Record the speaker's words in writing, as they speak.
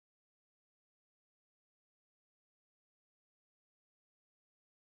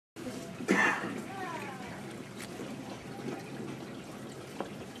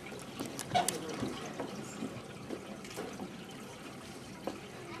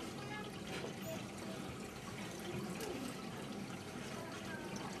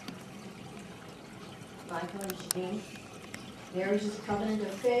Michael and Janine, marriage is a covenant of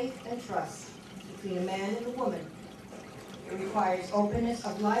faith and trust between a man and a woman. It requires openness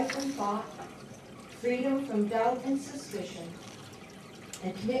of life and thought, freedom from doubt and suspicion,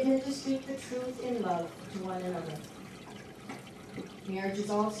 and commitment to speak the truth in love to one another. Marriage is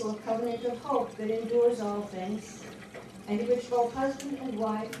also a covenant of hope that endures all things, and in which both husband and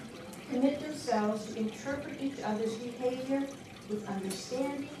wife commit themselves to interpret each other's behavior with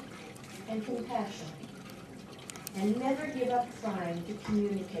understanding and compassion, and never give up trying to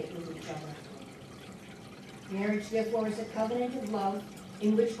communicate with each other. Marriage, therefore, is a covenant of love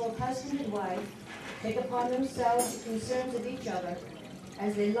in which both husband and wife take upon themselves the concerns of each other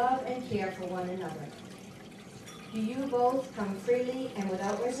as they love and care for one another. Do you both come freely and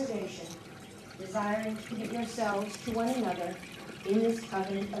without reservation, desiring to commit yourselves to one another in this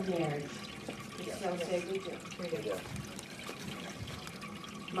covenant of marriage? If so, say we do.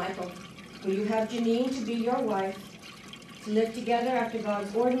 Michael, will you have Janine to be your wife, to live together after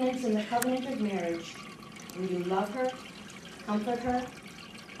God's ordinance in the covenant of marriage? Will you love her, comfort her,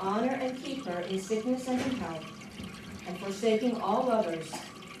 honor and keep her in sickness and in health, and forsaking all others,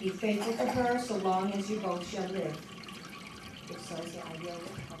 be faithful to her so long as you both shall live? If so, say I will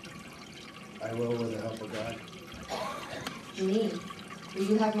with the help of God. I will with the help of God. Janine, will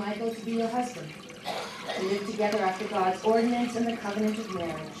you have Michael to be your husband, to live together after God's ordinance and the covenant of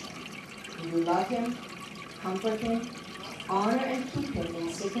marriage? Will you love him, comfort him, honor and keep him in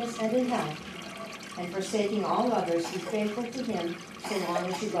sickness and in health, and forsaking all others, be faithful to him so long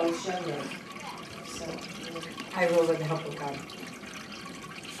as you both shall live? So, I will with the help of God.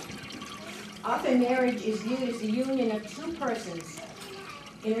 Often marriage is viewed as the union of two persons.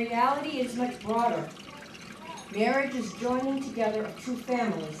 In reality, it is much broader. Marriage is joining together of two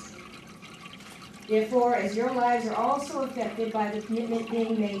families. Therefore, as your lives are also affected by the commitment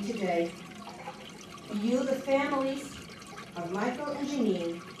being made today, you, the families of Michael and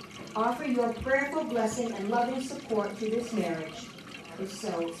Janine, offer your prayerful blessing and loving support to this marriage. If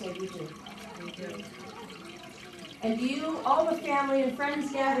so, say we do. We do. And you, all the family and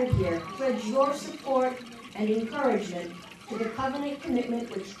friends gathered here, pledge your support and encouragement to the covenant commitment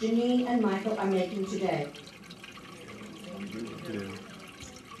which Janine and Michael are making today.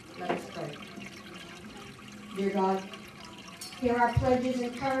 Let us pray. Dear God, hear our pledges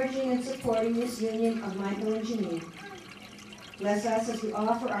encouraging and supporting this union of Michael and Janine. Bless us as we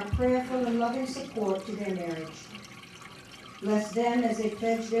offer our prayerful and loving support to their marriage. Bless them as they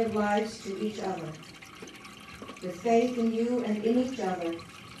pledge their lives to each other. With faith in you and in each other,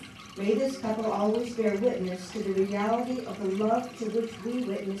 may this couple always bear witness to the reality of the love to which we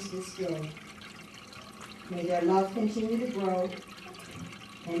witness this day. May their love continue to grow,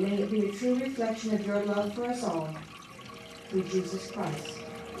 and may it be a true reflection of your love for us all, through Jesus Christ.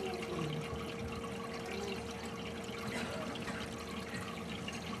 Amen.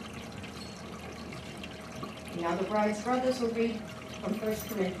 Now the bride's brothers will read from 1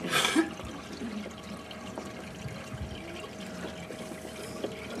 Corinthians.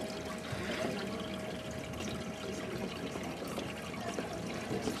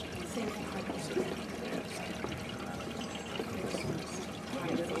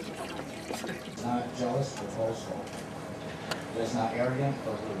 Not jealous or boastful. It is not arrogant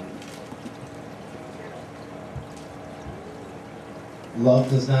or rude. Love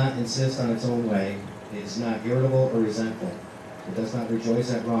does not insist on its own way. It is not irritable or resentful. It does not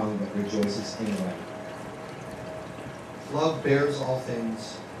rejoice at wrong, but rejoices in right. Love bears all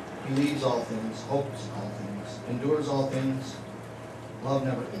things, believes all things, hopes all things, endures all things. Love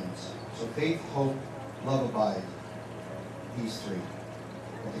never ends. So faith, hope, love abide. These three.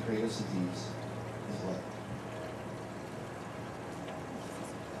 But the greatest of these is love.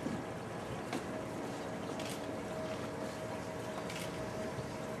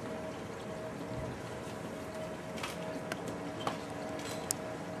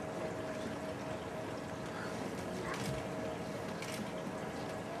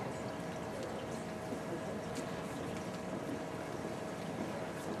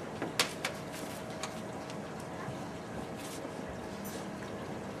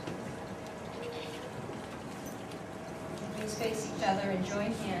 Please face each other and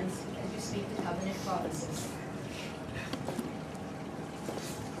join hands as you speak the covenant promises.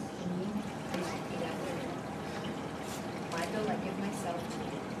 Janine, please repeat after me. Michael, I give myself to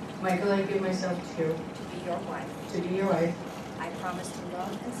you. Michael, I give myself to you, To be your wife. to be your wife. I promise to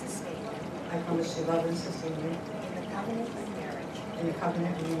love and sustain you I promise to love and sustain you in the covenant of marriage. in the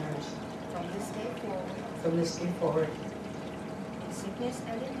covenant of marriage. From this day forward, From this day forward, in sickness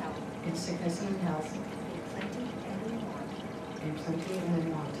and in health, in sickness and in health, in plenty and in want, in plenty and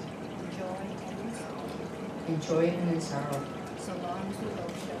in want, in joy and in sorrow, in joy and in sorrow, so long as we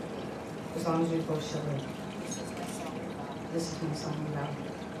both shall live. as long as we both shall live. This is my solemn vow. This is my solemn vow.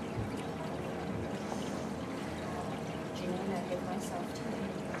 Janine, I give myself to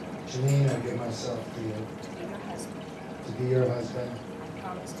you, Janine, I give myself to you, to be your husband. to be your husband. I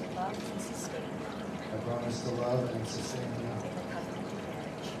promise to love and sustain you I promise to love and sustain you in the covenant of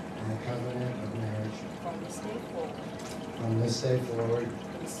marriage. in the covenant of marriage. From this day forward, From this day forward,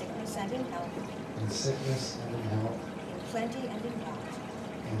 in sickness and in health, in sickness and in health, in plenty and in want,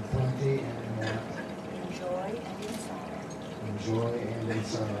 in plenty and in want, in joy and in sorrow, in joy and in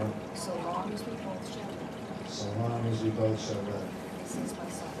sorrow, so long as we both shall live. so long as we both shall live. This is my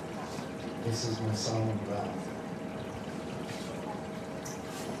solemn vow. This is my solemn vow.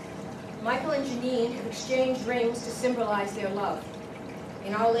 Michael and Janine have exchanged rings to symbolize their love.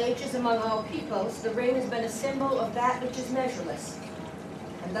 In all ages, among all peoples, the ring has been a symbol of that which is measureless,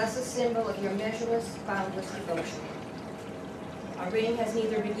 and thus a symbol of your measureless, boundless devotion. A ring has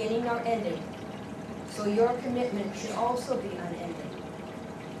neither beginning nor ending, so your commitment should also be unending.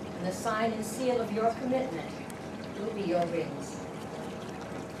 And the sign and seal of your commitment will be your rings.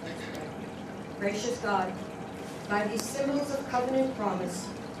 Gracious God, by these symbols of covenant promise,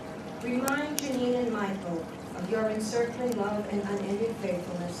 remind Janine and Michael of your encircling love and unending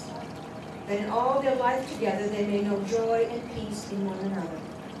faithfulness, that in all their life together they may know joy and peace in one another.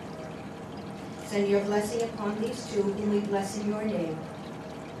 Send your blessing upon these two whom we bless in your name,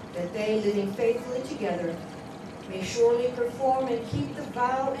 that they, living faithfully together, may surely perform and keep the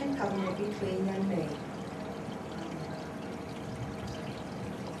vow and covenant between them made.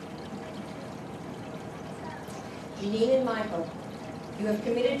 Janine and Michael, you have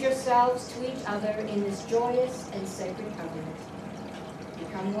committed yourselves to each other in this joyous and sacred covenant.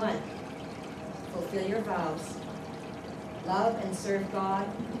 Become one. Fulfill your vows. Love and serve God.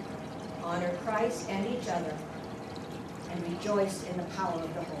 Honor Christ and each other. And rejoice in the power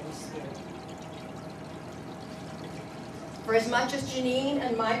of the Holy Spirit. For as much as Janine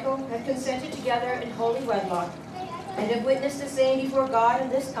and Michael have consented together in holy wedlock, and have witnessed the same before God in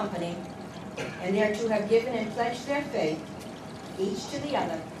this company, and thereto have given and pledged their faith, each to the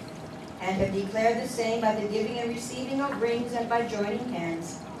other, and have declared the same by the giving and receiving of rings and by joining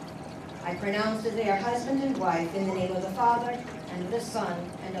hands, I pronounce that they are husband and wife in the name of the Father, and of the Son,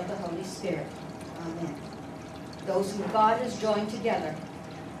 and of the Holy Spirit. Amen. Those whom God has joined together,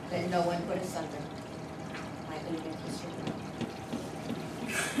 let no one put asunder. I believe in Christ.